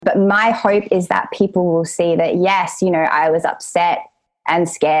But my hope is that people will see that, yes, I was upset and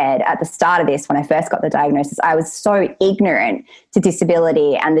scared at the start of this when I first got the diagnosis. I was so ignorant to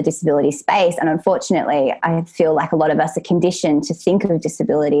disability and the disability space. And unfortunately, I feel like a lot of us are conditioned to think of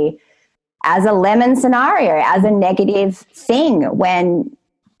disability as a lemon scenario, as a negative thing, when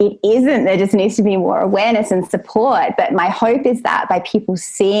it isn't. There just needs to be more awareness and support. But my hope is that by people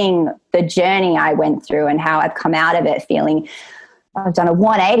seeing the journey I went through and how I've come out of it feeling, I've done a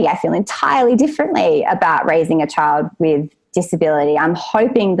 180, I feel entirely differently about raising a child with disability. I'm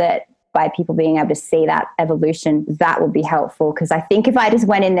hoping that by people being able to see that evolution, that will be helpful. Because I think if I just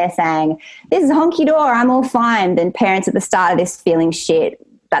went in there saying, this is honky door, I'm all fine, then parents at the start of this feeling shit,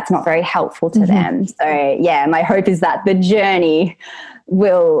 that's not very helpful to them. So yeah, my hope is that the journey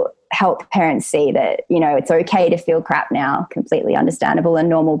will help parents see that, it's okay to feel crap now, completely understandable and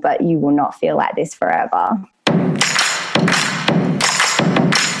normal, but you will not feel like this forever.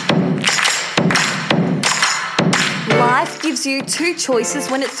 Life gives you two choices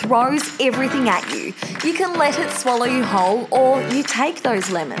when it throws everything at you. You can let it swallow you whole, or you take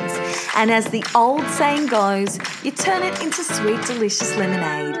those lemons. And as the old saying goes, you turn it into sweet, delicious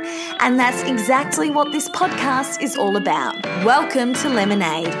lemonade. And that's exactly what this podcast is all about. Welcome to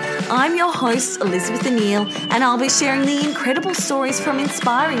Lemonade. I'm your host, Elizabeth O'Neill, and I'll be sharing the incredible stories from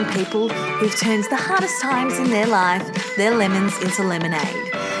inspiring people who've turned the hardest times in their life, their lemons, into lemonade.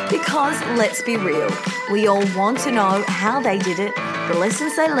 Because let's be real, we all want to know how they did it, the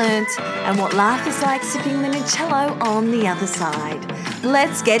lessons they learnt, and what life is like sipping limoncello on the other side.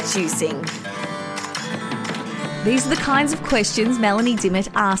 Let's get juicing. These are the kinds of questions Melanie Dimmitt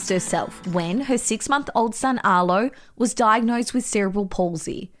asked herself when her 6-month-old son Arlo was diagnosed with cerebral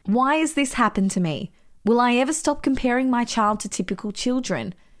palsy. Why has this happened to me? Will I ever stop comparing my child to typical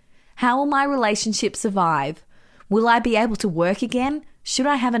children? How will my relationship survive? Will I be able to work again? Should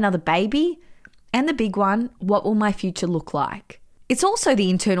I have another baby? And the big one, what will my future look like? It's also the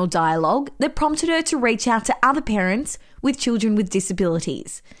internal dialogue that prompted her to reach out to other parents with children with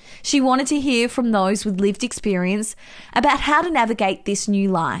disabilities. She wanted to hear from those with lived experience about how to navigate this new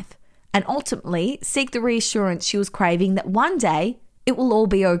life and ultimately seek the reassurance she was craving that one day it will all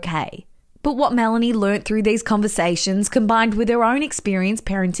be okay. But what Melanie learnt through these conversations, combined with her own experience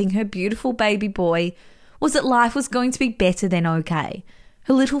parenting her beautiful baby boy, was that life was going to be better than okay.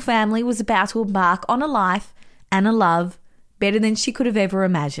 Her little family was about to embark on a life and a love better than she could have ever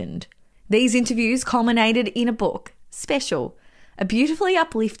imagined. These interviews culminated in a book, Special, a beautifully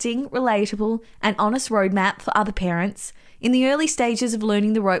uplifting, relatable and honest roadmap for other parents in the early stages of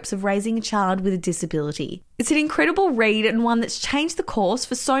learning the ropes of raising a child with a disability. It's an incredible read and one that's changed the course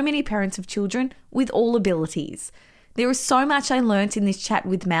for so many parents of children with all abilities. There is so much I learnt in this chat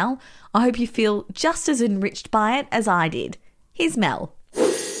with Mel. I hope you feel just as enriched by it as I did. Here's Mel.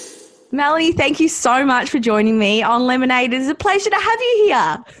 Melanie, thank you so much for joining me on Lemonade. It's a pleasure to have you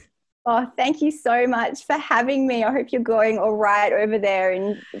here. Oh, thank you so much for having me. I hope you're going all right over there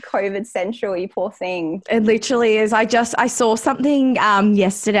in COVID Central, you poor thing. It literally is. I saw something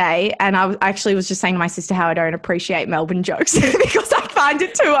yesterday, and I actually was just saying to my sister how I don't appreciate Melbourne jokes because I find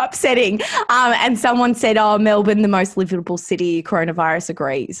it too upsetting. And someone said, oh, Melbourne, the most livable city, coronavirus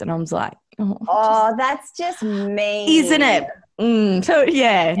agrees. And I was like, that's just mean. Isn't it? So,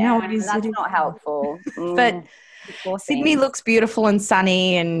 yeah, no, it is. That's not helpful. But Sydney looks beautiful and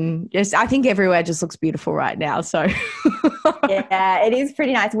sunny, and just I think everywhere just looks beautiful right now. So yeah, it is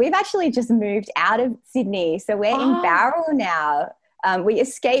pretty nice. We've actually just moved out of Sydney, so we're in Bowral now. We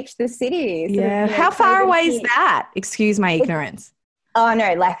escaped the city. Yeah. How far away is that? Excuse my ignorance. Oh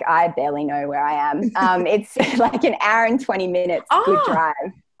no, like I barely know where I am. It's like an hour and 20 minutes good drive.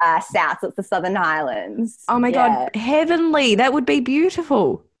 South, so it's the Southern Highlands. Oh my God, heavenly. That would be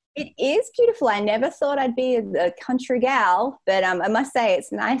beautiful. It is beautiful. I never thought I'd be a country gal, but I must say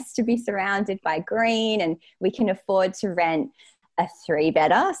it's nice to be surrounded by green, and we can afford to rent a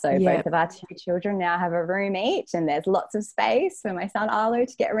 3-bedder. So both of our 2 children now have a room each, and there's lots of space for my son Arlo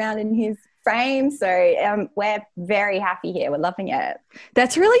to get around in his frame. So we're very happy here. We're loving it.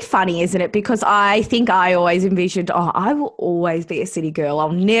 That's really funny, isn't it? Because I think I always envisioned, I will always be a city girl.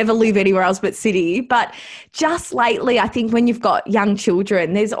 I'll never live anywhere else but city. But just lately, I think when you've got young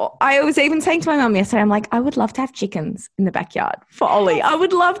children, I was even saying to my mum yesterday, I'm like, I would love to have chickens in the backyard for Ollie. I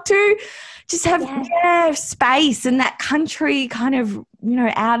would love to just have space and that country kind of,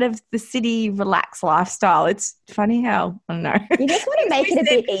 out of the city relaxed lifestyle. It's funny how, I don't know. You just want to make it a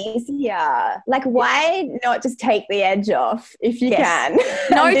bit easier. Like, why not just take the edge off if you can?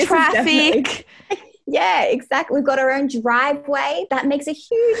 No traffic. Yeah, exactly. We've got our own driveway. That makes a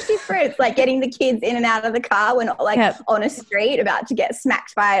huge difference. Like getting the kids in and out of the car. We're not like on a street about to get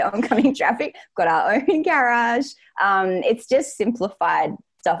smacked by oncoming traffic. We've got our own garage. It's just simplified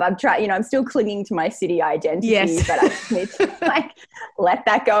stuff. I'm trying, I'm still clinging to my city identity, but I just need to like let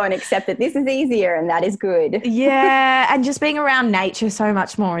that go and accept that this is easier and that is good. Yeah, and just being around nature so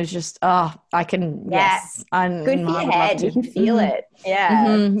much more is just, I can, yes. Good for your head. You can feel it. Yeah.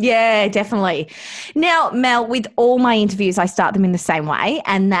 Mm-hmm. Yeah, definitely. Now, Mel, with all my interviews, I start them in the same way,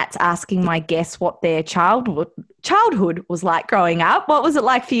 and that's asking my guests what their childhood was like growing up. What was it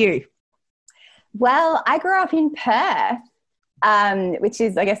like for you? Well, I grew up in Perth. Which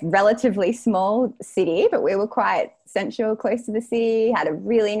is, I guess, relatively small city, but we were quite central, close to the city, had a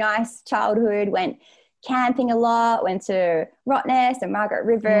really nice childhood, went camping a lot, went to Rottnest and Margaret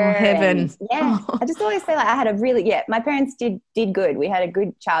River. Oh, heaven. And, I just always say like I had a really, my parents did good. We had a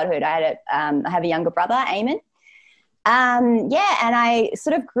good childhood. I have a younger brother, Eamon. And I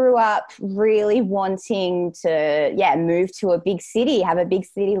sort of grew up really wanting to, move to a big city, have a big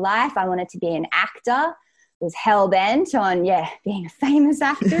city life. I wanted to be an actor. Was hell-bent on, being a famous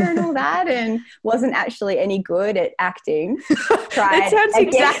actor and all that, and wasn't actually any good at acting. It sounds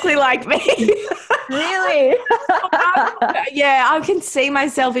exactly like me. Really? Yeah, I can see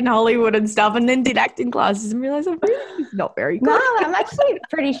myself in Hollywood and stuff, and then did acting classes and realised I'm really not very good. No, I'm actually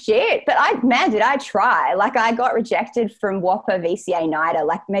pretty shit. But did I try? Like I got rejected from WAAPA VCA NIDA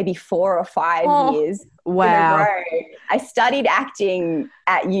like maybe 4 or 5 years in a row. I studied acting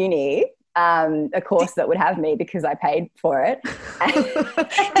at uni. A course that would have me because I paid for it.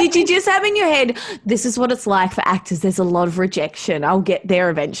 Did you just have in your head, this is what it's like for actors, there's a lot of rejection, I'll get there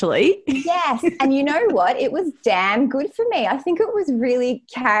eventually? Yes, and you know what? It was damn good for me. I think it was really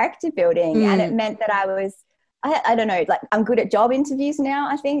character building and it meant that I don't know, like I'm good at job interviews now,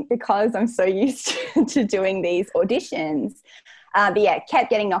 I think, because I'm so used to doing these auditions. Kept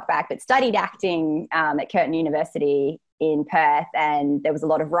getting knocked back, but studied acting at Curtin University in Perth, and there was a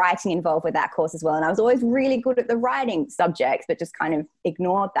lot of writing involved with that course as well. And I was always really good at the writing subjects, but just kind of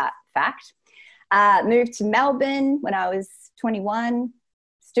ignored that fact. Moved to Melbourne when I was 21,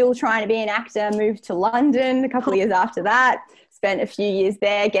 still trying to be an actor. Moved to London a couple of years after that. Spent a few years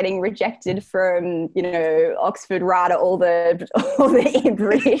there, getting rejected from, Oxford, RADA, all the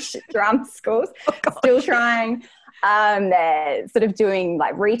British drama schools. Still trying. Sort of doing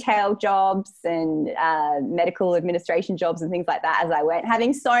like retail jobs and medical administration jobs and things like that as I went,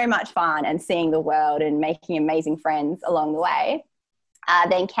 having so much fun and seeing the world and making amazing friends along the way.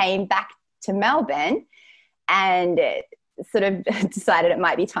 Then came back to Melbourne and sort of decided it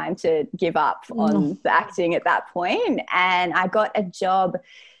might be time to give up on the acting at that point. And I got a job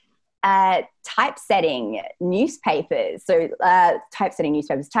typesetting newspapers. So typesetting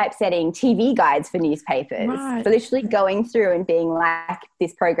TV guides for newspapers. Right. So literally going through and being like,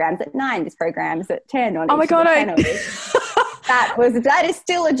 this program's at 9, this program's at 10 on each of the channels. That is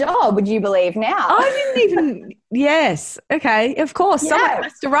still a job, would you believe now? I didn't even, yes. Okay, of course. Someone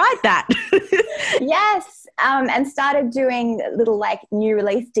has to write that. Yes. And started doing little like new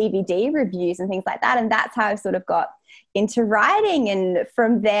release DVD reviews and things like that. And that's how I sort of got into writing, and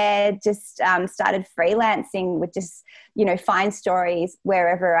from there just started freelancing with just find stories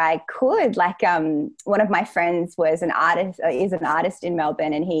wherever I could. Like one of my friends is an artist in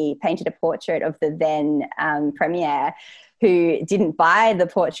Melbourne, and he painted a portrait of the then premier, who didn't buy the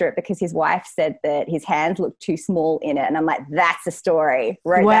portrait because his wife said that his hands looked too small in it. And I'm like, that's a story.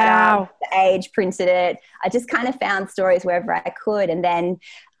 Wrote that up, The Age printed it. I just kind of found stories wherever I could. And then,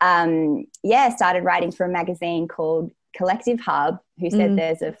 started writing for a magazine called Collective Hub, who said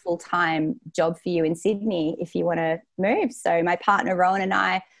there's a full-time job for you in Sydney if you want to move. So my partner Rowan and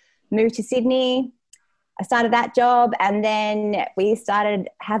I moved to Sydney. I started that job, and then we started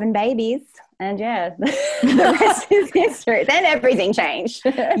having babies. And the rest is history. Then everything changed.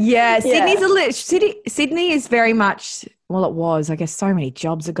 Sydney is very much, well, it was, I guess so many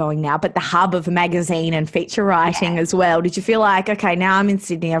jobs are going now, but the hub of magazine and feature writing as well. Did you feel like, okay, now I'm in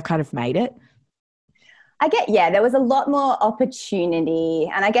Sydney, I've kind of made it? There was a lot more opportunity,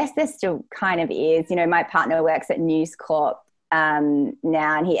 and I guess there still kind of is. My partner works at News Corp now,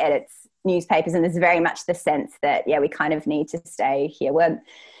 and he edits newspapers, and there's very much the sense that, we kind of need to stay here.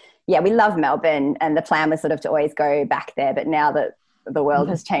 We love Melbourne, and the plan was sort of to always go back there, but now that the world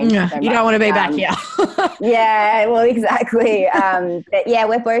has changed so much, you don't want to be back here. Exactly. But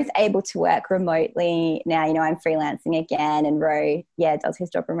we're both able to work remotely now. I'm freelancing again, and Ro, does his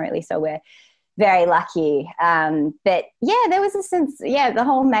job remotely, so we're very lucky. But there was a sense, the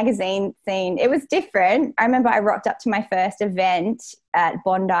whole magazine scene, it was different. I remember I rocked up to my first event at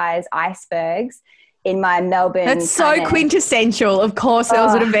Bondi's Icebergs in my Melbourne. That's so quintessential. Of course, there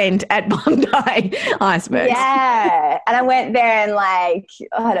was an event at Bondi Icebergs. Yeah. And I went there and I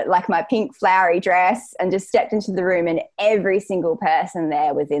had like my pink flowery dress and just stepped into the room, and every single person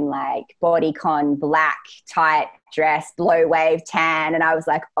there was in like bodycon, black, tight dress, blow wave, tan. And I was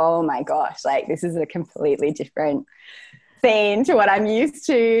like, oh my gosh, like this is a completely different scene to what I'm used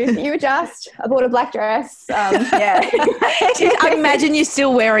to. You adjust. I bought a black dress. Yeah. I imagine you're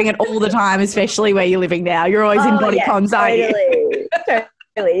still wearing it all the time, especially where you're living now. You're always in bodycons, aren't you?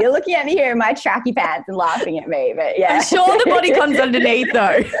 Totally. You're looking at me here in my tracky pants and laughing at me, but yeah. I'm sure the bodycon's underneath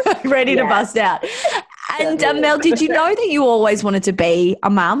though, ready to bust out. And Mel, did you know that you always wanted to be a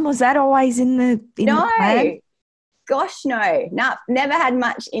mum? Was that always in the plan? Gosh, no. Never had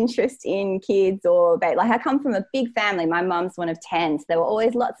much interest in kids or like I come from a big family. My mum's one of 10, so there were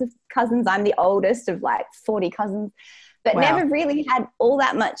always lots of cousins. I'm the oldest of like 40 cousins, but never really had all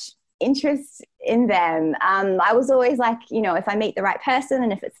that much interest in them. I was always like, if I meet the right person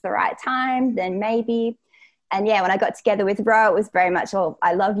and if it's the right time, then maybe. And yeah, when I got together with Ro, it was very much,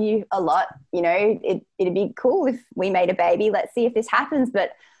 I love you a lot. It'd be cool if we made a baby. Let's see if this happens.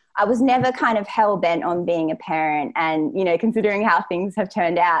 But I was never kind of hell-bent on being a parent. And, considering how things have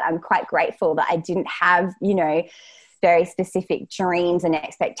turned out, I'm quite grateful that I didn't have, very specific dreams and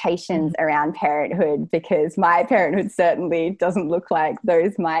expectations around parenthood, because my parenthood certainly doesn't look like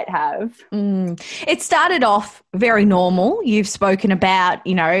those might have. It started off very normal. You've spoken about,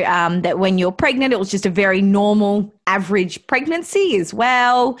 that when you're pregnant, it was just a very normal, average pregnancy as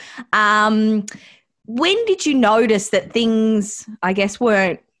well. When did you notice that things, I guess,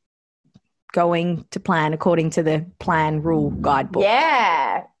 weren't going to plan according to the plan rule guidebook?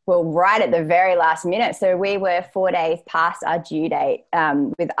 Yeah. Well, right at the very last minute. So we were 4 days past our due date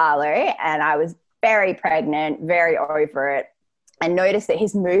with Arlo, and I was very pregnant, very over it, and noticed that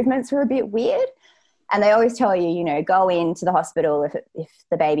his movements were a bit weird. And they always tell you, go into the hospital if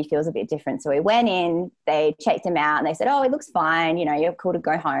the baby feels a bit different. So we went in, they checked him out, and they said, oh, he looks fine. You're cool to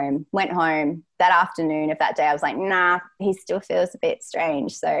go home. Went home that afternoon of that day. I was like, nah, he still feels a bit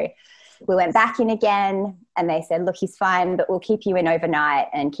strange. So we went back in again, and they said, look, he's fine, but we'll keep you in overnight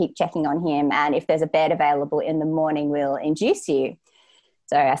and keep checking on him. And if there's a bed available in the morning, we'll induce you.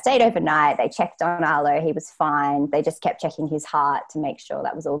 So I stayed overnight. They checked on Arlo. He was fine. They just kept checking his heart to make sure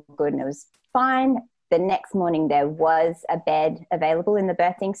that was all good, and it was fine. The next morning, there was a bed available in the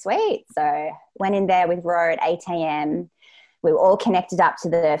birthing suite. So went in there with Ro at 8 a.m. We were all connected up to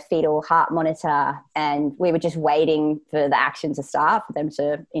the fetal heart monitor, and we were just waiting for the action to start for them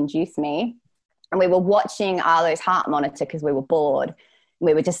to induce me. And we were watching Arlo's heart monitor because we were bored.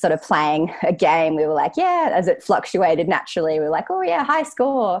 We were just sort of playing a game. We were like, yeah, as it fluctuated naturally, we were like, oh yeah, high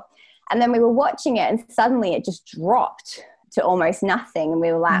score. And then we were watching it, and suddenly it just dropped to almost nothing. And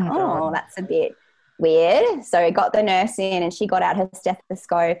we were like, oh, that's a bit weird. So we got the nurse in, and she got out her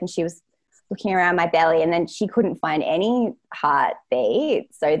stethoscope, and she was looking around my belly, and then she couldn't find any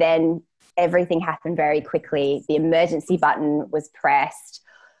heartbeat. So then everything happened very quickly. The emergency button was pressed.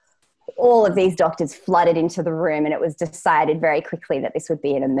 All of these doctors flooded into the room, and it was decided very quickly that this would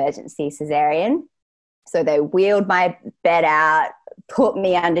be an emergency cesarean. So they wheeled my bed out, put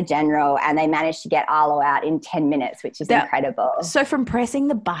me under general, and they managed to get Arlo out in 10 minutes, which is incredible. So from pressing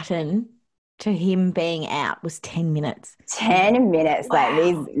the button to him being out was 10 minutes. 10 minutes. Wow. Like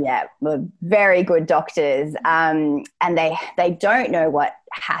these, were very good doctors. And they don't know what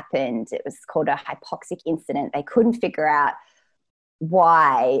happened. It was called a hypoxic incident. They couldn't figure out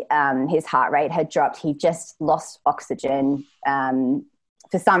why his heart rate had dropped. He just lost oxygen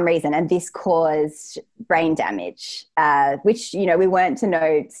for some reason. And this caused brain damage, which, we weren't to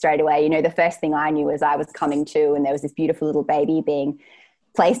know straight away. The first thing I knew was I was coming to, and there was this beautiful little baby being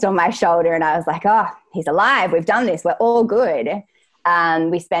placed on my shoulder, and I was like, oh, he's alive. We've done this. We're all good.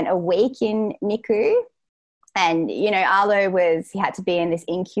 We spent a week in NICU, and, Arlo he had to be in this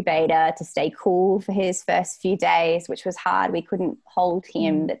incubator to stay cool for his first few days, which was hard. We couldn't hold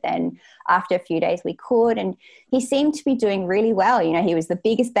him, but then after a few days we could, and he seemed to be doing really well. He was the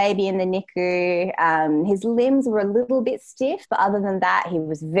biggest baby in the NICU. His limbs were a little bit stiff, but other than that, he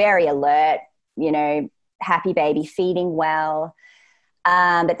was very alert, happy baby, feeding well.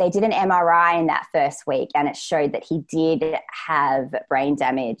 But they did an MRI in that first week, and it showed that he did have brain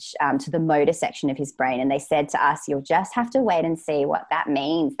damage to the motor section of his brain. And they said to us, you'll just have to wait and see what that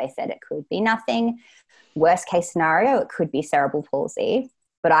means. They said it could be nothing. Worst case scenario, it could be cerebral palsy.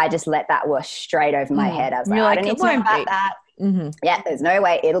 But I just let that wash straight over my head. I was like, I don't need to know about that. Yeah, there's no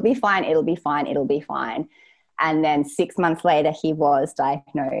way. It'll be fine. It'll be fine. It'll be fine. And then 6 months later, he was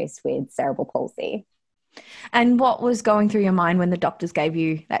diagnosed with cerebral palsy. And what was going through your mind when the doctors gave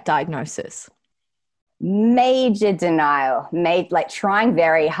you that diagnosis? major denial, like trying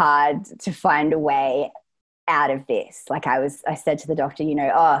very hard to find a way out of this. Like I said to the doctor,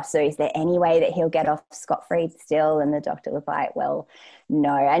 oh, so is there any way that he'll get off scot-free still? And the doctor was like, well,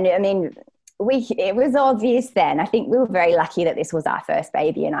 no. And I mean, it was obvious then. I think we were very lucky that this was our first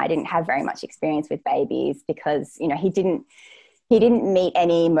baby, and I didn't have very much experience with babies because, he didn't meet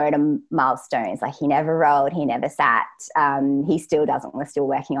any motor milestones. Like he never rolled, he never sat. He still doesn't. We're still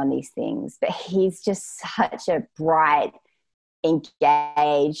working on these things, but he's just such a bright,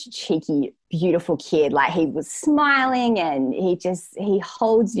 engaged, cheeky, beautiful kid. Like he was smiling and he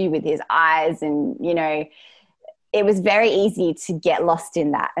holds you with his eyes, and it was very easy to get lost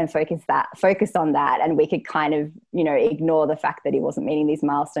in that and focus on that, and we could kind of ignore the fact that he wasn't meeting these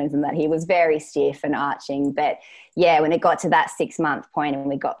milestones and that he was very stiff and arching. But yeah, when it got to that 6-month point and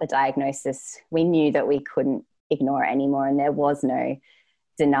we got the diagnosis, we knew that we couldn't ignore it anymore, and there was no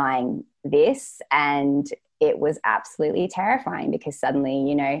denying this. And it was absolutely terrifying because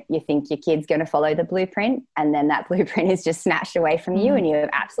suddenly, you think your kid's going to follow the blueprint, and then that blueprint is just snatched away from you, and you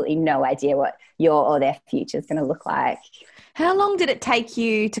have absolutely no idea what your or their future is going to look like. How long did it take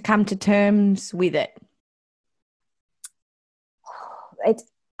you to come to terms with it?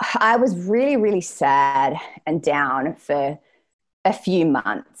 I was really, really sad and down for a few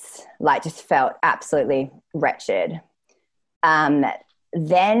months, like just felt absolutely wretched.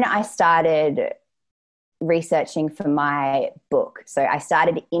 Then I started researching for my book. So I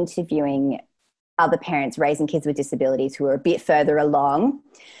started interviewing other parents raising kids with disabilities who were a bit further along,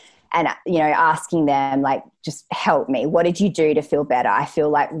 and, asking them, like, just help me. What did you do to feel better? I feel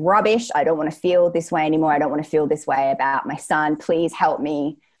like rubbish. I don't want to feel this way anymore. I don't want to feel this way about my son. Please help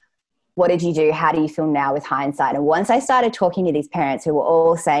me. What did you do? How do you feel now with hindsight? And once I started talking to these parents who were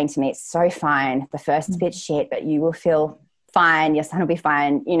all saying to me, it's so fine. The first bit shit, but you will feel fine. Your son will be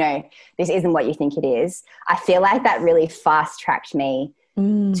fine. This isn't what you think it is. I feel like that really fast tracked me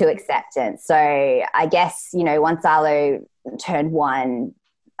to acceptance. So I guess, once Arlo turned 1,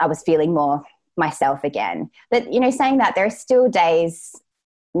 I was feeling more myself again. But, saying that, there are still days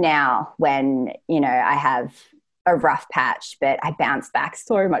now when, I have a rough patch, but I bounce back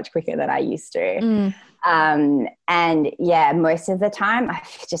so much quicker than I used to. And yeah, most of the time I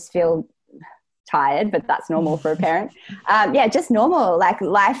just feel tired, but that's normal for a parent. Just normal. Like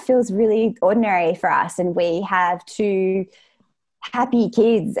life feels really ordinary for us, and we have 2 happy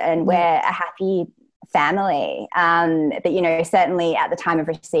kids and we're a happy family. But, certainly at the time of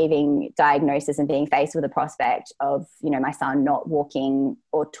receiving diagnosis and being faced with the prospect of, my son not walking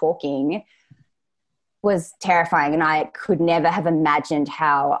or talking was terrifying. And I could never have imagined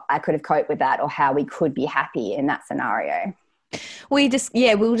how I could have coped with that or how we could be happy in that scenario. We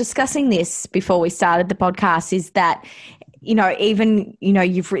were discussing this before we started the podcast, is that, even,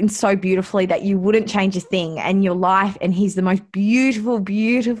 you've written so beautifully that you wouldn't change a thing, and your life, and he's the most beautiful,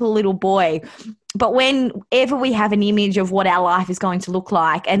 beautiful little boy. But whenever we have an image of what our life is going to look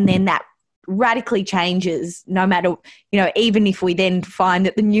like, and then that radically changes, no matter, even if we then find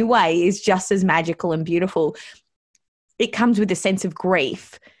that the new way is just as magical and beautiful, it comes with a sense of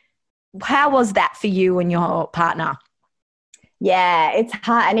grief. How was that for you and your partner? Yeah, it's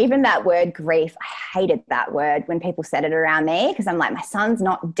hard. And even that word grief, I hated that word when people said it around me, because I'm like, my son's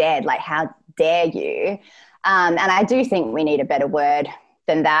not dead. Like, how dare you? And I do think we need a better word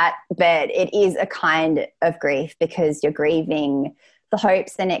than that. But it is a kind of grief because you're grieving the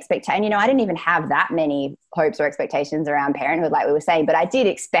hopes and expectations. I didn't even have that many hopes or expectations around parenthood, like we were saying, but I did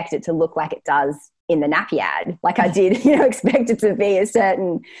expect it to look like it does in the nappy ad. Like I did, expect it to be a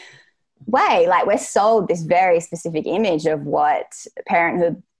certain way. Like we're sold this very specific image of what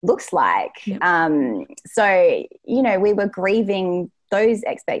parenthood looks like. Yep. So, we were grieving those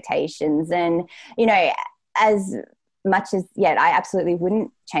expectations, and, as much as, I absolutely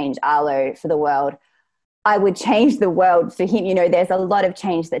wouldn't change Arlo for the world. I would change the world for him. There's a lot of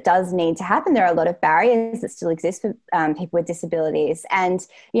change that does need to happen. There are a lot of barriers that still exist for people with disabilities. And,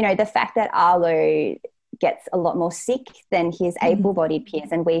 the fact that Arlo gets a lot more sick than his able-bodied peers.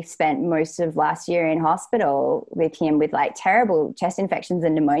 And we've spent most of last year in hospital with him with like terrible chest infections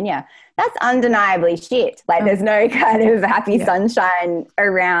and pneumonia. That's undeniably shit. Like there's no kind of happy sunshine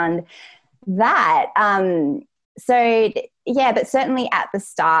around that. But certainly at the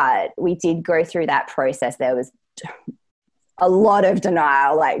start, we did go through that process. There was a lot of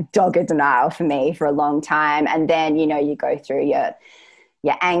denial, like dogged denial for me for a long time. And then, you go through your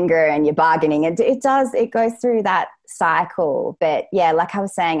anger and your bargaining. It goes through that cycle. But yeah, like I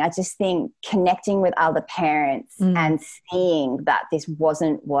was saying, I just think connecting with other parents and seeing that this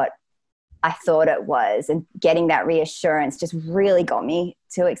wasn't what I thought it was. And getting that reassurance just really got me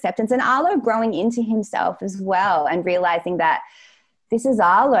to acceptance. And Arlo growing into himself as well and realizing that this is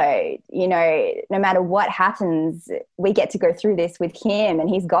Arlo, you know, no matter what happens, we get to go through this with him and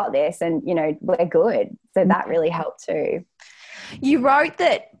he's got this and, you know, we're good. So that really helped too. You wrote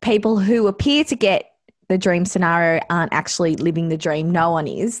that people who appear to get the dream scenario aren't actually living the dream. No one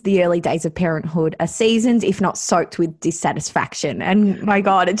is. The early days of parenthood are seasoned, if not soaked with dissatisfaction. And my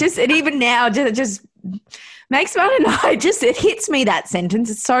God, it even now just makes me, I don't know, it hits me, that sentence.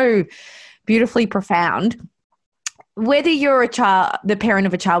 It's so beautifully profound. Whether you're the parent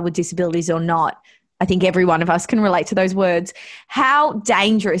of a child with disabilities or not, I think every one of us can relate to those words. How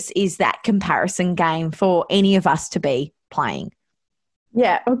dangerous is that comparison game for any of us to be playing?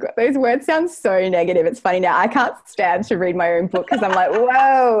 Yeah, oh God, those words sound so negative. It's funny now. I can't stand to read my own book because I'm like,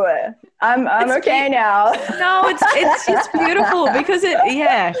 whoa, I'm okay now. No, it's just beautiful because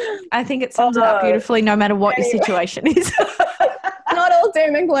I think it sums it up beautifully no matter what your situation is. Not all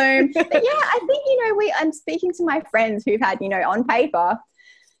doom and gloom. But yeah, I think, you know, I'm speaking to my friends who've had, you know, on paper,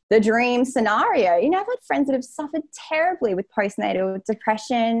 the dream scenario. You know, I've had friends that have suffered terribly with postnatal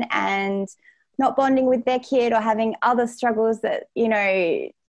depression and not bonding with their kid or having other struggles that, you know,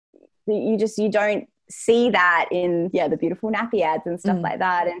 you don't see that in, the beautiful nappy ads and stuff like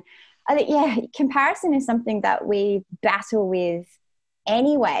that. And I think, comparison is something that we battle with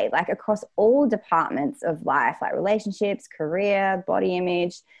anyway, like across all departments of life, like relationships, career, body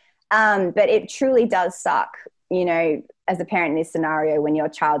image. But it truly does suck, you know, as a parent in this scenario, when your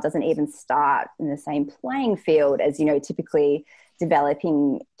child doesn't even start in the same playing field as, you know, typically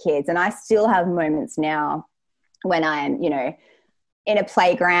developing kids. And I still have moments now when I'm, you know, in a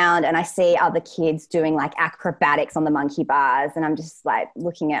playground and I see other kids doing like acrobatics on the monkey bars, and I'm just like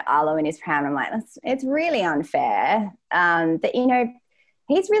looking at Arlo in his pram. I'm like, it's really unfair. That, you know,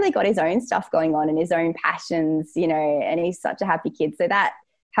 he's really got his own stuff going on and his own passions, you know, and he's such a happy kid. So that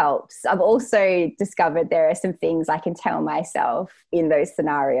helps. I've also discovered there are some things I can tell myself in those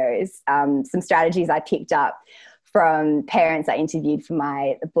scenarios, some strategies I picked up from parents I interviewed for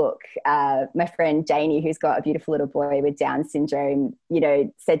my book. My friend Janie, who's got a beautiful little boy with Down syndrome, you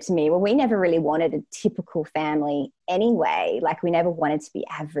know, said to me, well, we never really wanted a typical family anyway. Like, we never wanted to be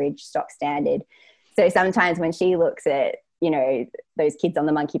average, stock standard. So sometimes when she looks at, you know, those kids on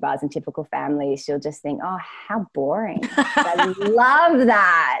the monkey bars in typical families, she'll just think, oh, how boring. I love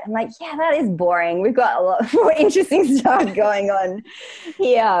that. I'm like, yeah, that is boring. We've got a lot more interesting stuff going on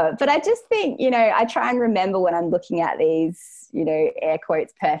here. But I just think, you know, I try and remember when I'm looking at these, you know, air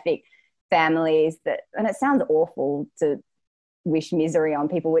quotes, perfect families, that, and it sounds awful to wish misery on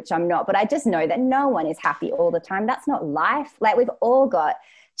people, which I'm not, but I just know that no one is happy all the time. That's not life. Like, we've all got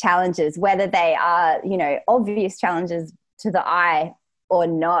challenges, whether they are, you know, obvious challenges to the eye or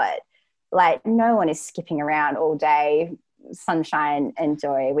not. Like, no one is skipping around all day, sunshine and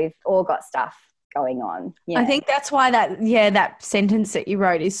joy. We've all got stuff going on. I think that's why that sentence that you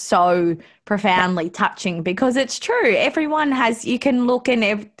wrote is so profoundly touching, because it's true. Everyone has, you can look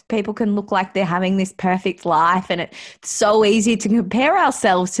and people can look like they're having this perfect life, and it's so easy to compare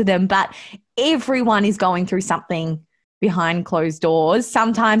ourselves to them, but everyone is going through something behind closed doors.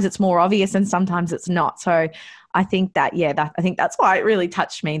 Sometimes it's more obvious and sometimes it's not. So I think that, I think that's why it really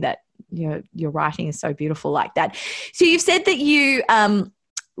touched me, that your writing is so beautiful like that. So you've said that you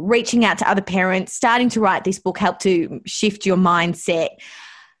reaching out to other parents, starting to write this book helped to shift your mindset.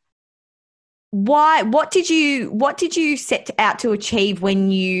 Why? What did you set out to achieve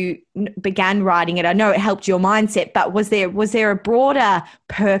when you began writing it? I know it helped your mindset, but was there a broader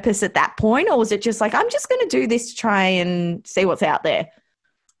purpose at that point, or was it just like, I'm just going to do this to try and see what's out there?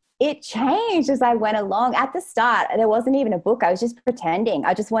 It changed as I went along. At the start, there wasn't even a book. I was just pretending.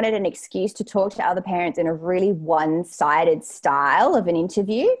 I just wanted an excuse to talk to other parents in a really one-sided style of an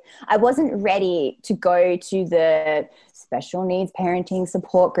interview. I wasn't ready to go to the special needs parenting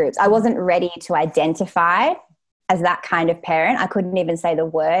support groups. I wasn't ready to identify as that kind of parent. I couldn't even say the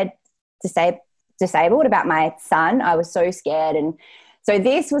word disabled about my son. I was so scared. And so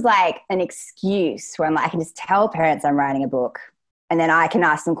this was like an excuse where I'm like, I can just tell parents I'm writing a book, and then I can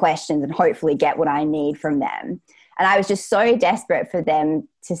ask them questions and hopefully get what I need from them. And I was just so desperate for them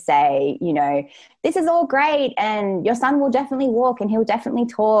to say, you know, this is all great and your son will definitely walk and he'll definitely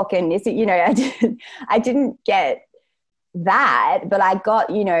talk. And, you know, I didn't get that, but I got,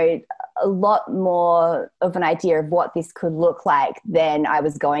 you know, a lot more of an idea of what this could look like than I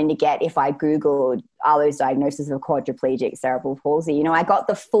was going to get if I Googled Arlo's diagnosis of quadriplegic cerebral palsy. You know, I got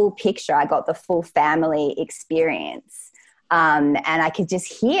the full picture. I got the full family experience. And I could just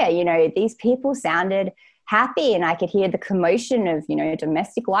hear, you know, these people sounded happy, and I could hear the commotion of, you know,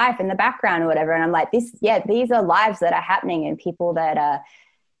 domestic life in the background or whatever. And I'm like, these are lives that are happening and people that are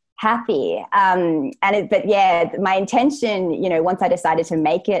happy. But my intention, you know, once I decided to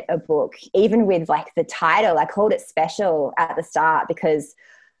make it a book, even with like the title, I called it Special at the start because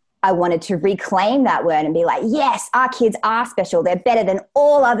I wanted to reclaim that word and be like, yes, our kids are special. They're better than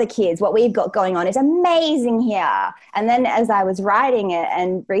all other kids. What we've got going on is amazing here. And then as I was writing it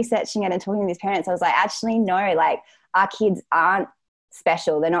and researching it and talking to these parents, I was like, actually, no, like our kids aren't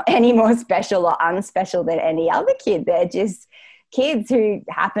special. They're not any more special or unspecial than any other kid. They're just kids who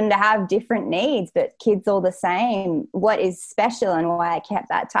happen to have different needs, but kids all the same. What is special and why I kept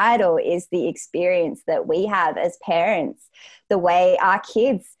that title is the experience that we have as parents, the way our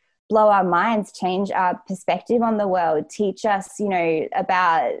kids blow our minds, change our perspective on the world, teach us, you know,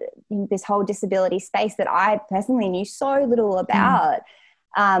 about this whole disability space that I personally knew so little about.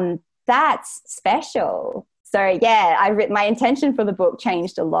 That's special. So my intention for the book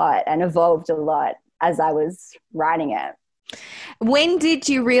changed a lot and evolved a lot as I was writing it. When did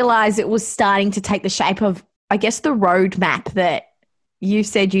you realize it was starting to take the shape of, I guess, the roadmap that you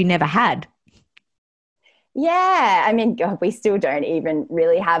said you never had? Yeah, I mean, God, we still don't even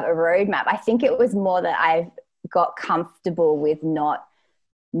really have a roadmap. I think it was more that I've got comfortable with not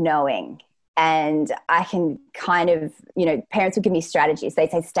knowing. And I can kind of, you know, parents would give me strategies. They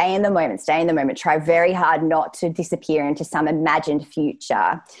say, stay in the moment, try very hard not to disappear into some imagined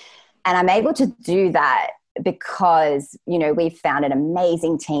future. And I'm able to do that because, you know, we've found an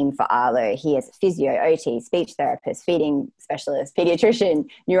amazing team for Arlo. He has a physio, OT, speech therapist, feeding specialist, pediatrician,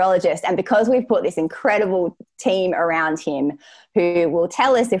 neurologist. And because we've put this incredible team around him who will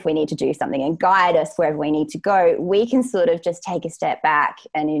tell us if we need to do something and guide us wherever we need to go, we can sort of just take a step back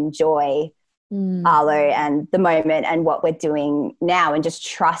and enjoy Arlo and the moment and what we're doing now, and just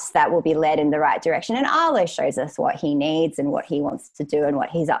trust that we'll be led in the right direction. And Arlo shows us what he needs and what he wants to do and what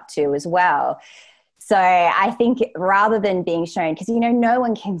he's up to as well. So I think rather than being shown, because, you know, no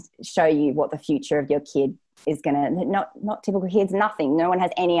one can show you what the future of your kid is going to, not typical kids, nothing. No one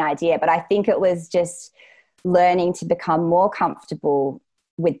has any idea. But I think it was just learning to become more comfortable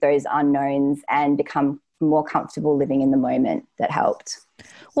with those unknowns and become more comfortable living in the moment that helped.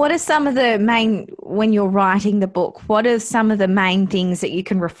 What are some of the main, when you're writing the book, what are some of the main things that you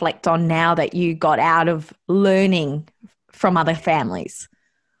can reflect on now that you got out of learning from other families?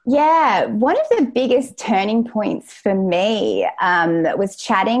 Yeah, one of the biggest turning points for me was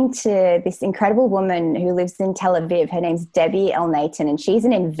chatting to this incredible woman who lives in Tel Aviv. Her name's Debbie Elnathan, and she's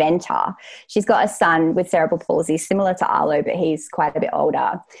an inventor. She's got a son with cerebral palsy, similar to Arlo, but he's quite a bit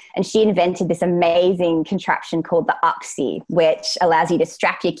older. And she invented this amazing contraption called the Uxie, which allows you to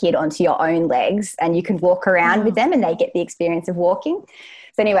strap your kid onto your own legs and you can walk around with them and they get the experience of walking.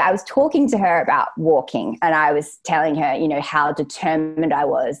 So anyway, I was talking to her about walking, and I was telling her, you know, how determined I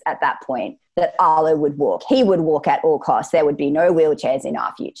was at that point that Arlo would walk. He would walk at all costs. There would be no wheelchairs in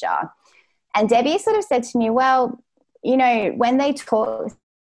our future. And Debbie sort of said to me, well, you know, when they talk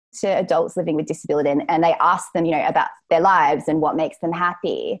to adults living with disability and they ask them, you know, about their lives and what makes them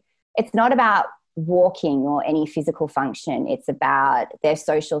happy, it's not about walking or any physical function. It's about their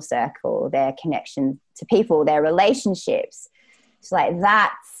social circle, their connection to people, their relationships. So like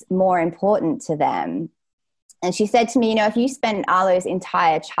that's more important to them. And she said to me, you know, if you spend Arlo's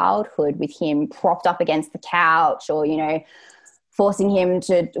entire childhood with him propped up against the couch or, you know, forcing him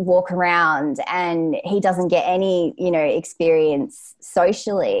to walk around and he doesn't get any, you know, experience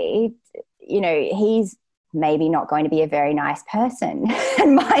socially, you know, he's maybe not going to be a very nice person.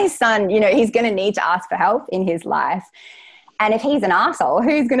 And my son, you know, he's going to need to ask for help in his life. And if he's an asshole,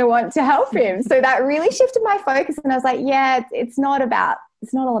 who's going to want to help him? So that really shifted my focus. And I was like, yeah, it's not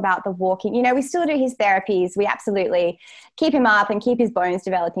all about the walking. You know, we still do his therapies. We absolutely keep him up and keep his bones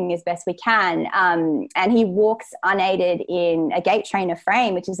developing as best we can. And he walks unaided in a gait trainer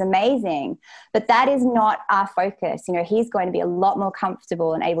frame, which is amazing. But that is not our focus. You know, he's going to be a lot more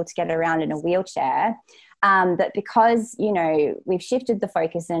comfortable and able to get around in a wheelchair. But because, you know, we've shifted the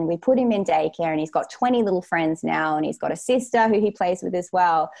focus and we put him in daycare and he's got 20 little friends now and he's got a sister who he plays with as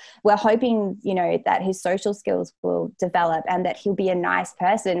well, we're hoping, you know, that his social skills will develop and that he'll be a nice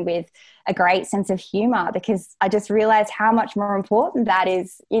person with a great sense of humor, because I just realized how much more important that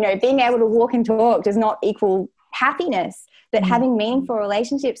is. You know, being able to walk and talk does not equal happiness, but having meaningful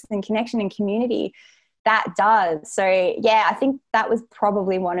relationships and connection and community, that does. So yeah, I think that was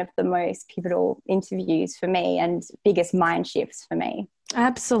probably one of the most pivotal interviews for me and biggest mind shifts for me.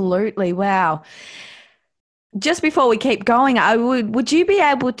 Absolutely. Wow. Just before we keep going, would you be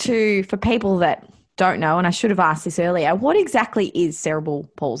able to, for people that don't know, and I should have asked this earlier, what exactly is cerebral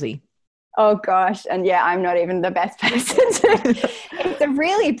palsy? Oh gosh. And yeah, I'm not even the best person it's a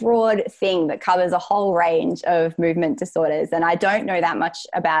really broad thing that covers a whole range of movement disorders. And I don't know that much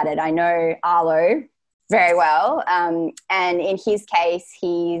about it. I know Arlo very well. And in his case,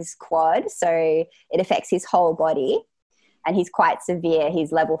 he's quad. So it affects his whole body. And he's quite severe.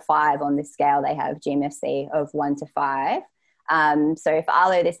 He's level 5 on this scale. They have GMFC of 1 to 5. So for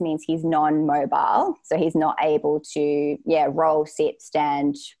Arlo, this means he's non-mobile. So he's not able to, roll, sit,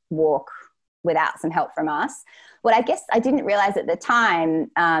 stand, walk without some help from us. What I guess I didn't realize at the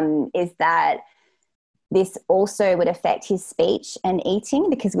time is that this also would affect his speech and eating,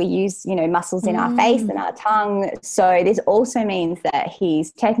 because we use, muscles in our face and our tongue. So this also means that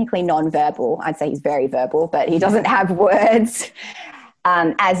he's technically non-verbal. I'd say he's very verbal, but he doesn't have words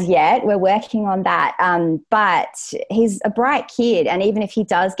as yet. We're working on that. But he's a bright kid. And even if he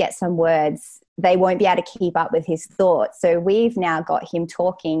does get some words, they won't be able to keep up with his thoughts. So we've now got him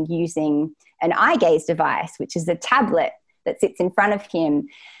talking using an eye gaze device, which is a tablet that sits in front of him,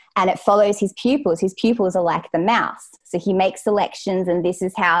 and it follows his pupils. His pupils are like the mouse. So he makes selections, and this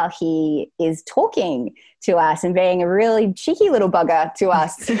is how he is talking to us and being a really cheeky little bugger to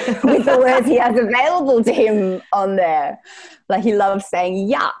us with the words he has available to him on there. Like, he loves saying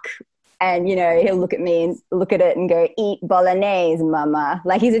yuck. And, he'll look at me and look at it and go, eat bolognese, mama.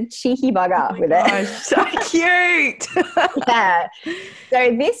 Like, he's a cheeky bugger with it. So cute. Yeah.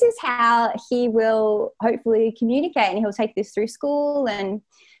 So this is how he will hopefully communicate, and he'll take this through school. And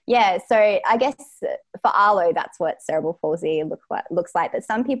yeah, so I guess for Arlo, that's what cerebral palsy looks like. But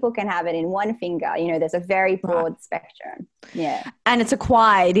some people can have it in one finger. There's a very broad spectrum. Yeah. And it's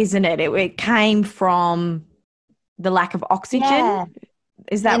acquired, isn't it? It came from the lack of oxygen. Yeah.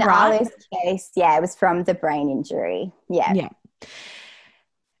 Is that in right? Arlo's case, yeah, it was from the brain injury. Yeah. Yeah.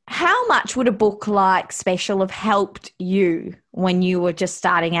 How much would a book like Special have helped you when you were just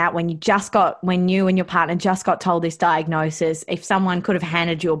starting out, when you and your partner just got told this diagnosis? If someone could have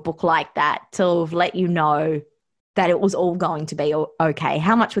handed you a book like that to have let you know that it was all going to be okay,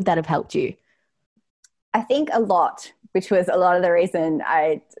 how much would that have helped you? I think a lot, which was a lot of the reason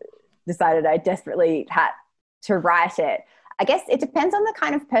I decided I desperately had to write it. I guess it depends on the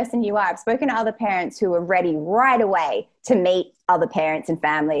kind of person you are. I've spoken to other parents who are ready right away to meet other parents and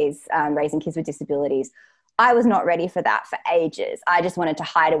families raising kids with disabilities. I was not ready for that for ages. I just wanted to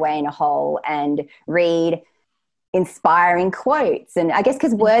hide away in a hole and read inspiring quotes. And I guess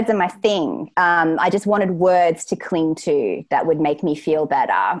because words are my thing, I just wanted words to cling to that would make me feel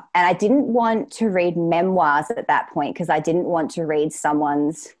better. And I didn't want to read memoirs at that point, because I didn't want to read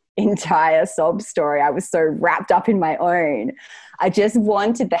someone's entire sob story. I was so wrapped up in my own. I just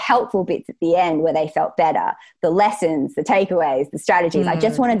wanted the helpful bits at the end where they felt better, the lessons, the takeaways, the strategies. I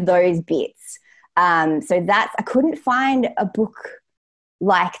just wanted those bits. So I couldn't find a book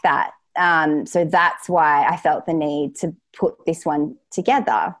like that. So that's why I felt the need to put this one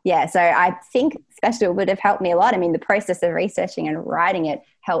together. Yeah. So I think Special would have helped me a lot. I mean, the process of researching and writing it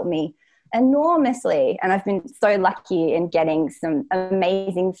helped me enormously. And I've been so lucky in getting some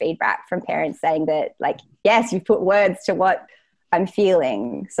amazing feedback from parents saying that, like, yes, you've put words to what I'm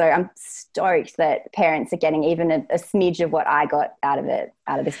feeling. So I'm stoked that parents are getting even a smidge of what I got out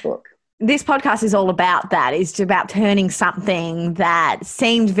of this book. This podcast is all about that. It's about turning something that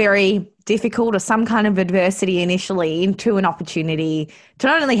seemed very difficult or some kind of adversity initially into an opportunity to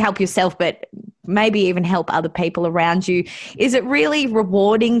not only help yourself, but maybe even help other people around you. Is it really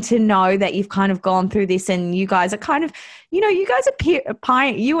rewarding to know that you've kind of gone through this and you guys are kind of, you guys are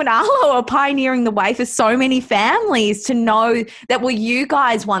you and Arlo are pioneering the way for so many families to know that were you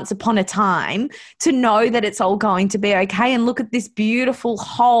guys once upon a time, to know that it's all going to be okay and look at this beautiful,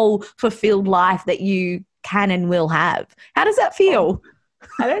 whole, fulfilled life that you can and will have. How does that feel?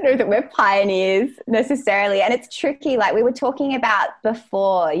 I don't know that we're pioneers necessarily. And it's tricky. Like we were talking about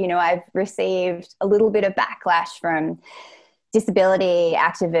before, I've received a little bit of backlash from disability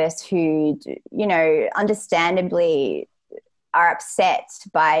activists who, understandably are upset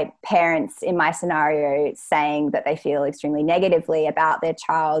by parents in my scenario saying that they feel extremely negatively about their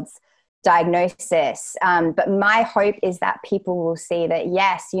child's diagnosis. But my hope is that people will see that,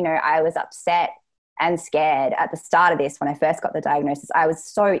 yes, I was upset and scared at the start of this when I first got the diagnosis. I was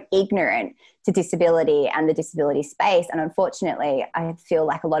so ignorant to disability and the disability space. And unfortunately, I feel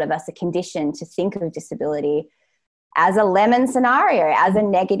like a lot of us are conditioned to think of disability as a lemon scenario, as a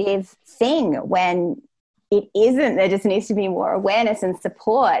negative thing, when it isn't. There just needs to be more awareness and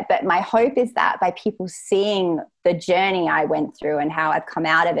support. But my hope is that by people seeing the journey I went through and how I've come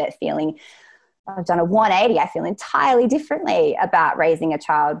out of it feeling, I've done a 180, I feel entirely differently about raising a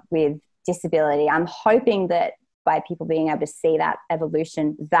child with disability. I'm hoping that by people being able to see that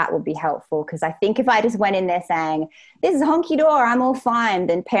evolution, that would be helpful. Because I think if I just went in there saying, this is honky door, I'm all fine,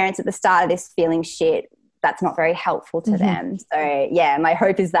 then parents at the start of this feeling shit, that's not very helpful to them. So yeah, my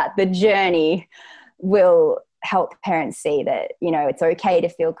hope is that the journey will help parents see that, you know, it's okay to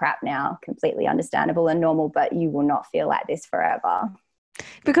feel crap now, completely understandable and normal, but you will not feel like this forever.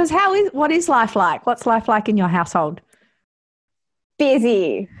 Because what is life like? What's life like in your household?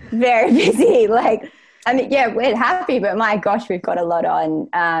 Busy, very busy. Like, I mean, yeah, we're happy, but my gosh, we've got a lot on.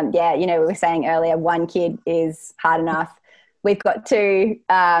 Yeah, you know, we were saying earlier, one kid is hard enough. We've got two.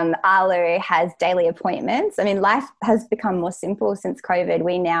 Arlo has daily appointments. I mean, life has become more simple since COVID.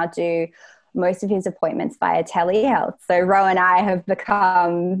 We now do most of his appointments via telehealth. So Ro and I have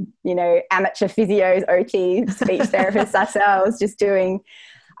become, you know, amateur physios, OT, speech therapists ourselves, just doing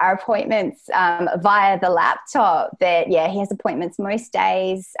our appointments via the laptop. But yeah, he has appointments most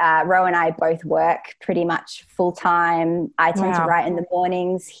days. Ro and I both work pretty much full time. I tend to write in the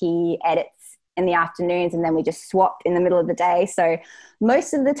mornings. He edits in the afternoons, and then we just swap in the middle of the day. So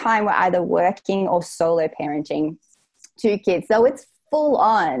most of the time we're either working or solo parenting two kids. So it's full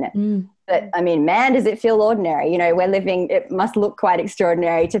on. But I mean, man, does it feel ordinary? You know, we're living, it must look quite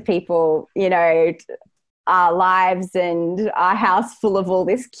extraordinary to people, you know, our lives and our house full of all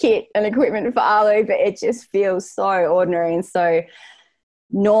this kit and equipment for Arlo, but it just feels so ordinary and so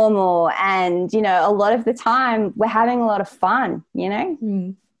normal. And, you know, a lot of the time we're having a lot of fun, you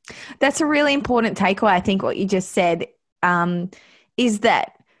know? That's a really important takeaway. I think what you just said is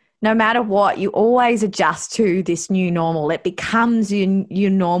that no matter what, you always adjust to this new normal. It becomes your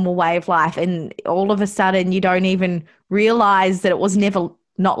normal way of life. And all of a sudden you don't even realize that it was never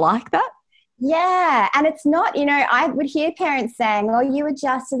not like that. Yeah. And it's not, you know, I would hear parents saying, oh, you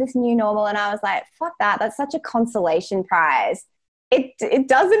adjust to this new normal. And I was like, fuck that. That's such a consolation prize. It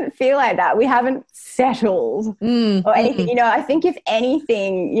doesn't feel like that. We haven't settled or anything. You know, I think if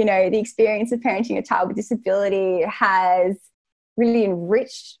anything, you know, the experience of parenting a child with disability has really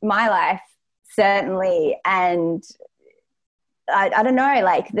enriched my life, certainly. And I don't know,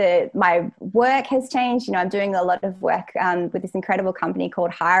 like my work has changed. You know, I'm doing a lot of work with this incredible company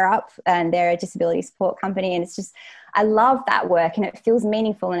called Higher Up, and they're a disability support company. And it's just, I love that work, and it feels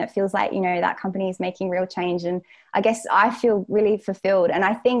meaningful, and it feels like, you know, that company is making real change. And I guess I feel really fulfilled. And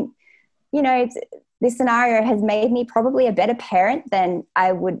I think, you know, this scenario has made me probably a better parent than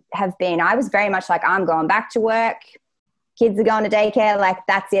I would have been. I was very much like, I'm going back to work. Kids are going to daycare, like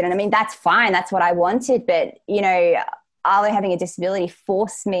that's it. And I mean, that's fine. That's what I wanted. But, you know, Arlo having a disability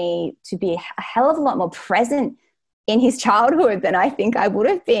forced me to be a hell of a lot more present in his childhood than I think I would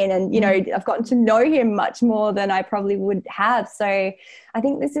have been. And, you know, I've gotten to know him much more than I probably would have. So I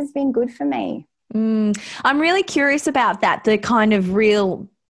think this has been good for me. I'm really curious about that, the kind of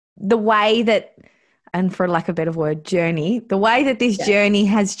the way that, and for lack of a better word, journey, the way that this journey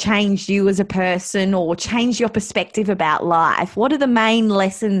has changed you as a person or changed your perspective about life. What are the main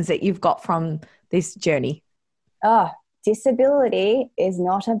lessons that you've got from this journey? Oh, disability is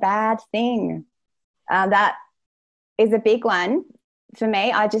not a bad thing. That is a big one for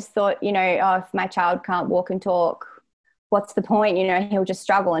me. I just thought, you know, oh, if my child can't walk and talk, what's the point? You know, he'll just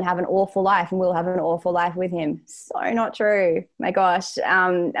struggle and have an awful life, and we'll have an awful life with him. So not true. My gosh.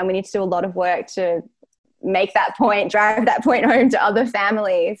 And we need to do a lot of work to make that point, drive that point home to other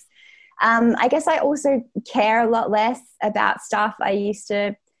families. I guess I also care a lot less about stuff I used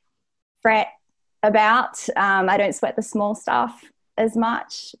to fret about. I don't sweat the small stuff as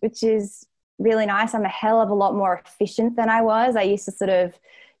much, which is really nice. I'm a hell of a lot more efficient than I was. I used to sort of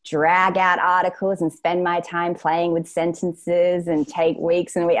drag out articles and spend my time playing with sentences and take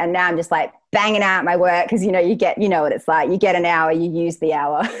weeks and now I'm just like banging out my work, because, you know, you know what it's like. You get an hour, you use the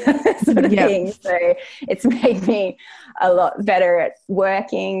hour sort of thing. So it's made me a lot better at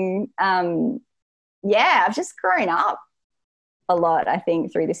working. I've just grown up a lot, I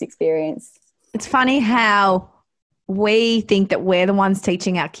think, through this experience. It's funny how we think that we're the ones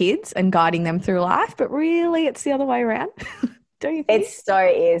teaching our kids and guiding them through life, but really it's the other way around. Don't you think? It so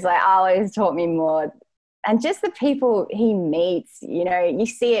is. Like, Arlo's taught me more. And just the people he meets, you know, you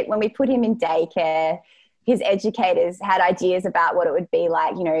see it when we put him in daycare. His educators had ideas about what it would be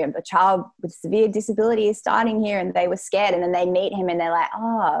like, you know, a child with severe disability is starting here, and they were scared, and then they meet him and they're like,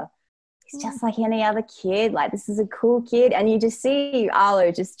 oh, he's just like any other kid. Like, this is a cool kid. And you just see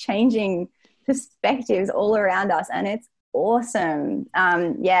Arlo just changing perspectives all around us, and it's awesome.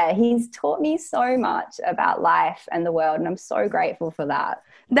 He's taught me so much about life and the world, and I'm so grateful for that.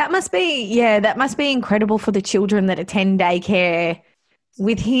 That must be incredible for the children that attend daycare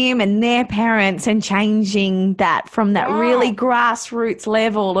with him and their parents, and changing that from that really grassroots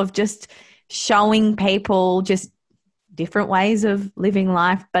level of just showing people just different ways of living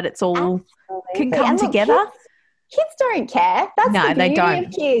life, but it's all can come together. Kids don't care. That's the beauty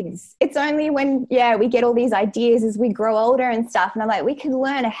of kids. It's only when, we get all these ideas as we grow older and stuff. And I'm like, we can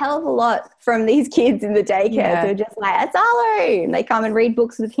learn a hell of a lot from these kids in the daycare. Yeah. They're just like, it's Arlo. And they come and read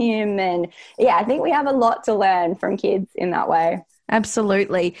books with him. And I think we have a lot to learn from kids in that way.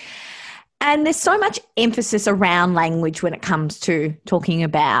 Absolutely. And there's so much emphasis around language when it comes to talking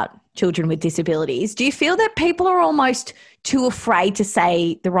about children with disabilities. Do you feel that people are almost too afraid to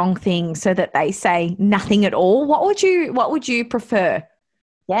say the wrong thing so that they say nothing at all? What would you prefer?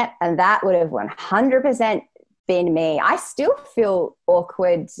 Yeah, and that would have 100% been me. I still feel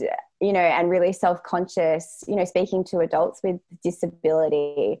awkward, and really self-conscious, speaking to adults with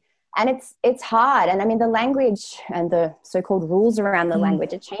disability. And it's hard. And I mean, the language and the so-called rules around the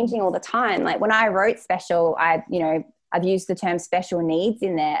language are changing all the time. Like when I wrote special, I've used the term special needs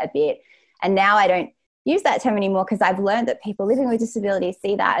in there a bit. And now I don't use that term anymore because I've learned that people living with disabilities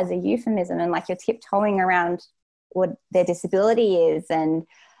see that as a euphemism and like you're tiptoeing around what their disability is. And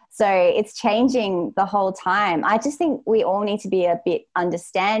so it's changing the whole time. I just think we all need to be a bit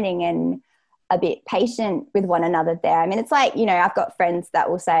understanding and a bit patient with one another there. I mean, it's like, I've got friends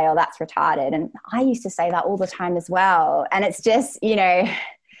that will say, oh, that's retarded. And I used to say that all the time as well. And it's just,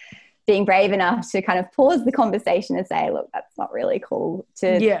 being brave enough to kind of pause the conversation and say, look, that's not really cool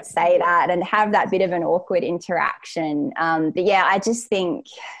to say that and have that bit of an awkward interaction. But I just think,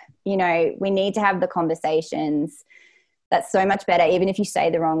 we need to have the conversations. That's so much better. Even if you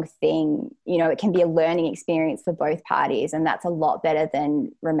say the wrong thing, it can be a learning experience for both parties. And that's a lot better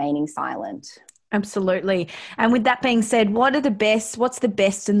than remaining silent. Absolutely. And with that being said, what's the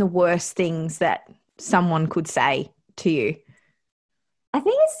best and the worst things that someone could say to you? I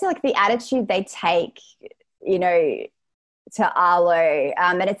think it's like the attitude they take, to Arlo.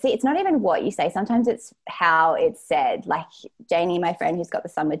 And it's not even what you say. Sometimes it's how it's said. Like Janie, my friend who's got the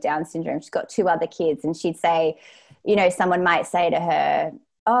son with Down syndrome, she's got 2 other kids. And she'd say, someone might say to her,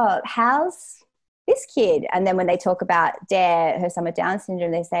 oh, how's this kid? And then when they talk about Dare, her son with Down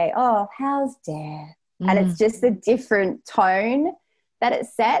syndrome, they say, oh, how's Dare? And it's just a different tone that it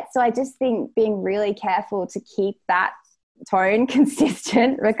sets. So I just think being really careful to keep that tone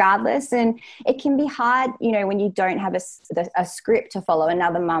consistent regardless. And it can be hard, when you don't have a script to follow.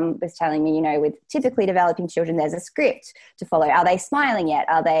 Another mum was telling me, with typically developing children, there's a script to follow. Are they smiling yet?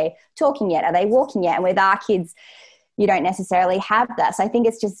 Are they talking yet? Are they walking yet? And with our kids, you don't necessarily have that. So I think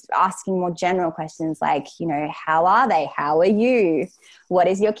it's just asking more general questions like, how are they? How are you? What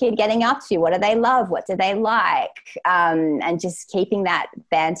is your kid getting up to? What do they love? What do they like? And just keeping that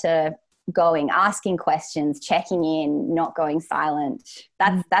banter going, asking questions, checking in, not going silent.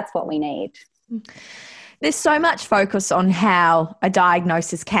 That's what we need. There's so much focus on how a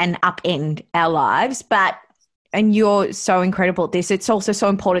diagnosis can upend our lives, and you're so incredible at this. It's also so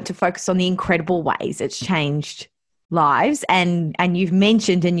important to focus on the incredible ways it's changed lives. And you've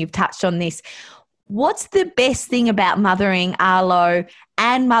mentioned and you've touched on this. What's the best thing about mothering Arlo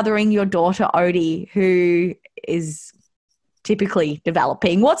and mothering your daughter Odie, who is typically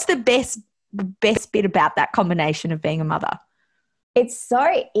developing? What's the best bit about that combination of being a mother? It's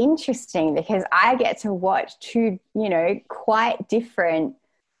so interesting because I get to watch 2, quite different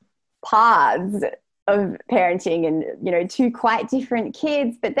paths of parenting and, 2 quite different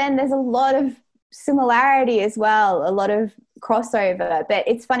kids, but then there's a lot of similarity as well, a lot of crossover. But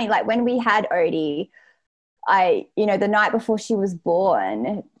it's funny, like when we had Odie, the night before she was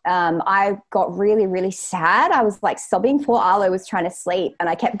born, I got really, really sad. I was like sobbing. Poor Arlo was trying to sleep and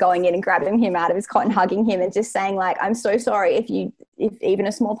I kept going in and grabbing him out of his cot and hugging him and just saying like, I'm so sorry if even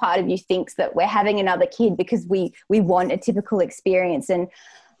a small part of you thinks that we're having another kid because we want a typical experience. And,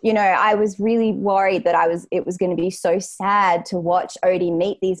 I was really worried that it was going to be so sad to watch Odie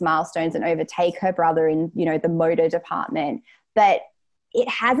meet these milestones and overtake her brother in, the motor department. But it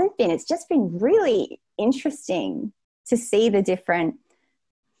hasn't been. It's just been really interesting to see the different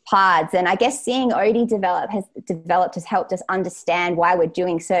paths. And I guess seeing Odie has helped us understand why we're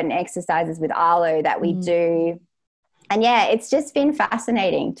doing certain exercises with Arlo that we do. And it's just been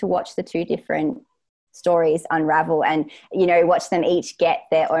fascinating to watch the 2 different stories unravel and, watch them each get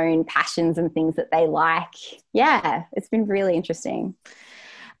their own passions and things that they like. Yeah, it's been really interesting.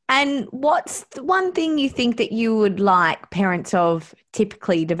 And what's the one thing you think that you would like parents of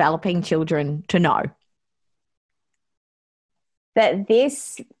typically developing children to know? That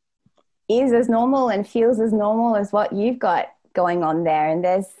this is as normal and feels as normal as what you've got going on there. And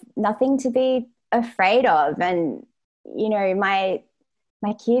there's nothing to be afraid of. And,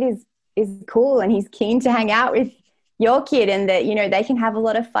 my kid is cool and he's keen to hang out with your kid and that, you know, they can have a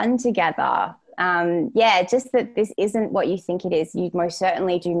lot of fun together. Just that this isn't what you think it is. You most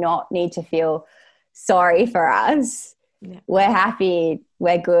certainly do not need to feel sorry for us. Yeah. We're happy.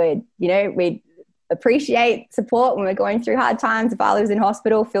 We're good. You know, we appreciate support when we're going through hard times. If I was in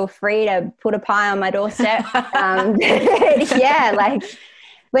hospital, feel free to put a pie on my doorstep.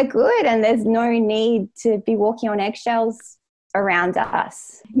 We're good, and there's no need to be walking on eggshells around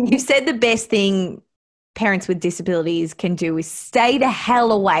us. You said the best thing parents with disabilities can do is stay the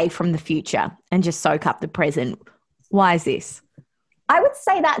hell away from the future and just soak up the present. Why is this? I would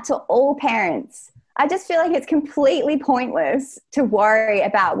say that to all parents. I just feel like it's completely pointless to worry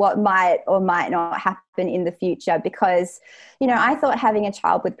about what might or might not happen in the future because, you know, I thought having a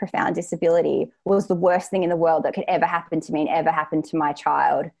child with profound disability was the worst thing in the world that could ever happen to me and ever happen to my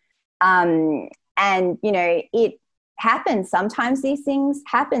child. And, you know, it happens. Sometimes these things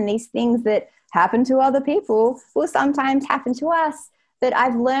happen. These things that happen to other people will sometimes happen to us. But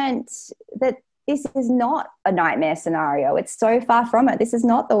I've learned that this is not a nightmare scenario. It's so far from it. This is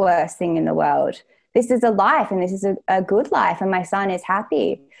not the worst thing in the world. This is a life, and this is a good life, and my son is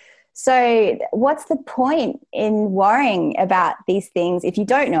happy. So what's the point in worrying about these things if you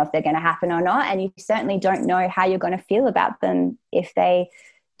don't know if they're going to happen or not, and you certainly don't know how you're going to feel about them if they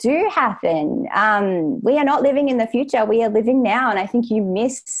do happen? We are not living in the future. We are living now, and I think you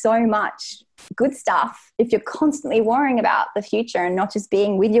miss so much good stuff if you're constantly worrying about the future and not just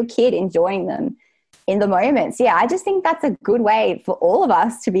being with your kid, enjoying them in the moments. Yeah, I just think that's a good way for all of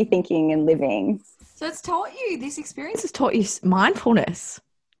us to be thinking and living. So it's taught you, this experience has taught you mindfulness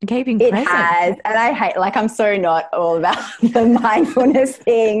and keeping present. It has, and I hate, like, I'm so not all about the mindfulness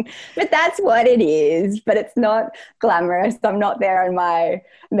thing, but that's what it is. But it's not glamorous. I'm not there on my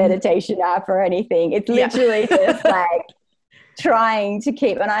meditation app or anything. It's literally just like trying to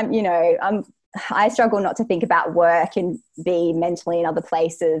keep, and I struggle not to think about work and be mentally in other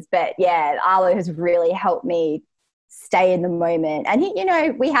places. But yeah, Arlo has really helped me stay in the moment. And he, you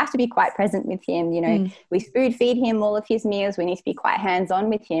know, we have to be quite present with him. You know, we spoon feed him all of his meals. We need to be quite hands-on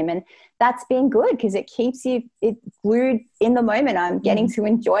with him. And that's been good because it keeps you glued in the moment. I'm getting to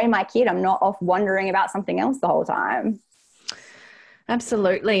enjoy my kid. I'm not off wondering about something else the whole time.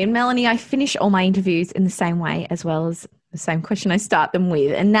 Absolutely. And Melanie, I finish all my interviews in the same way, as well as the same question I start them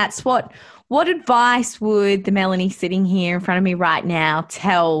with. And that's what advice would the Melanie sitting here in front of me right now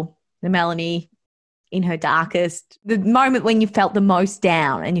tell the Melanie in her darkest, the moment when you felt the most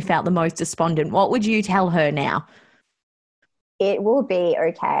down and you felt the most despondent? What would you tell her now? It will be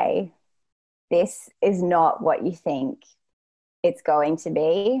okay. This is not what you think it's going to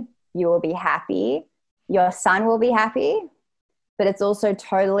be. You will be happy. Your son will be happy. But it's also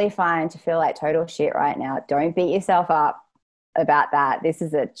totally fine to feel like total shit right now. Don't beat yourself up about that. This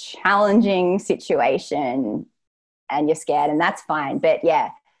is a challenging situation and you're scared, and that's fine. But yeah,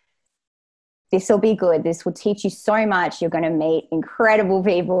 this will be good. This will teach you so much. You're going to meet incredible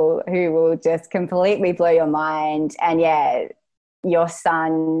people who will just completely blow your mind. And yeah, your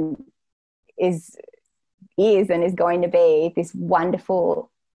son is and is going to be this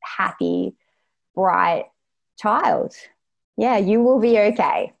wonderful, happy, bright child. Yeah, you will be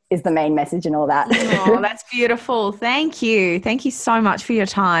okay is the main message and all that. Oh, that's beautiful. Thank you. Thank you so much for your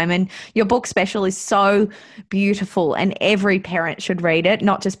time. And your book Special is so beautiful, and every parent should read it,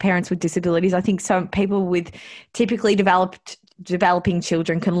 not just parents with disabilities. I think some people with typically developing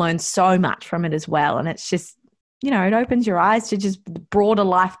children can learn so much from it as well. And it's just, you know, it opens your eyes to just broader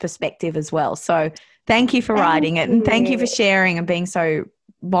life perspective as well. So thank you for writing it, and thank you for sharing and being so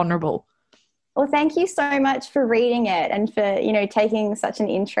vulnerable. Well, thank you so much for reading it and for, you know, taking such an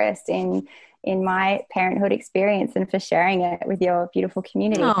interest in my parenthood experience and for sharing it with your beautiful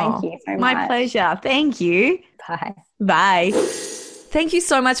community. Oh, thank you so much. My pleasure. Thank you. Bye. Bye. Thank you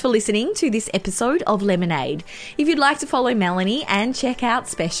so much for listening to this episode of Lemonade. If you'd like to follow Melanie and check out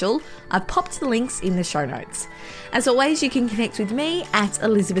Special, I've popped the links in the show notes. As always, you can connect with me at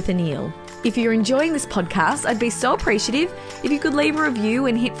Elizabeth O'Neill. If you're enjoying this podcast, I'd be so appreciative if you could leave a review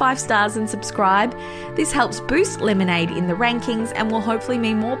and hit 5 stars and subscribe. This helps boost Lemonade in the rankings and will hopefully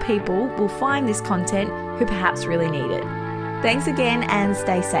mean more people will find this content who perhaps really need it. Thanks again and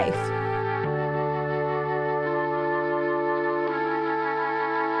stay safe.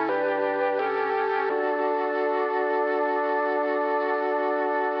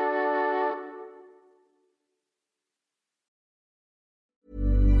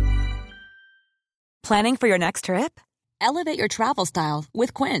 Planning for your next trip? Elevate your travel style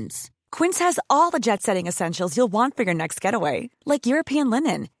with Quince. Quince has all the jet-setting essentials you'll want for your next getaway, like European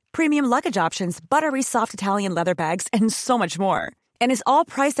linen, premium luggage options, buttery soft Italian leather bags, and so much more. And is all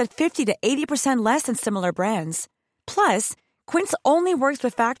priced at 50 to 80% less than similar brands. Plus, Quince only works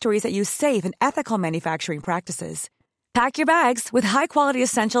with factories that use safe and ethical manufacturing practices. Pack your bags with high-quality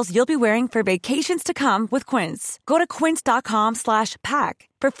essentials you'll be wearing for vacations to come with Quince. Go to quince.com/pack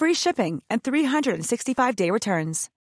for free shipping and 365-day returns.